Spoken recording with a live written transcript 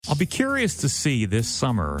be curious to see this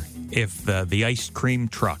summer if the ice cream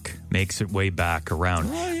truck makes its way back around.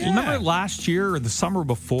 Oh, yeah. Remember last year or the summer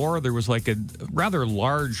before, there was like a rather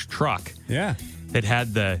large truck. Yeah. That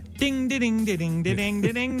had the ding, ding, ding, ding, ding, ding,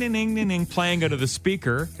 ding, ding, ding, ding playing out of the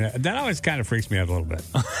speaker. Yeah, that always kind of freaks me out a little bit.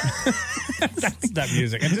 That's that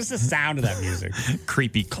music. And just the sound of that music.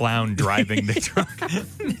 Creepy clown driving the truck.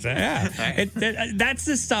 So, yeah. That's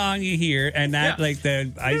the song you hear, and that, like,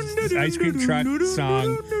 the ice cream truck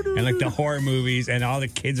song, and, like, the horror movies, and all the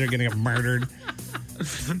kids are going to get murdered.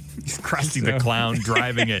 Krusty the Clown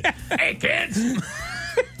driving it. Hey, kids!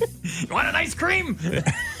 You want an ice cream? Yeah,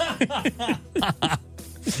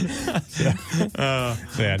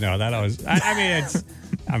 no, that always.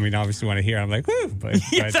 I mean, obviously, when I hear it, I'm like, woo. But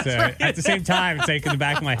right. At the same time, it's like in the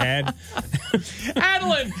back of my head.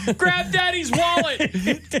 Adeline, grab Daddy's wallet.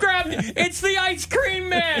 It's the ice cream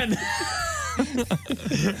man.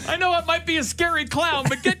 I know it might be a scary clown,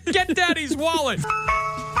 but get Daddy's wallet.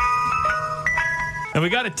 And we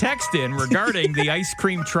got a text in regarding the ice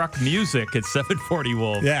cream truck music at 740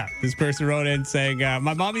 Wolf. Yeah, this person wrote in saying,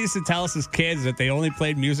 my mom used to tell us as kids that they only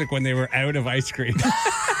played music when they were out of ice cream.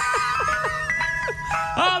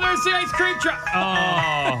 Oh, there's the ice cream truck.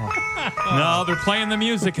 Oh. No, they're playing the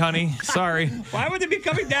music, honey. Sorry. Why would they be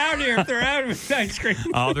coming down here if they're out of ice cream?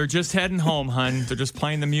 Oh, they're just heading home, hun. They're just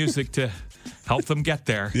playing the music to help them get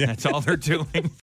there. Yeah. That's all they're doing.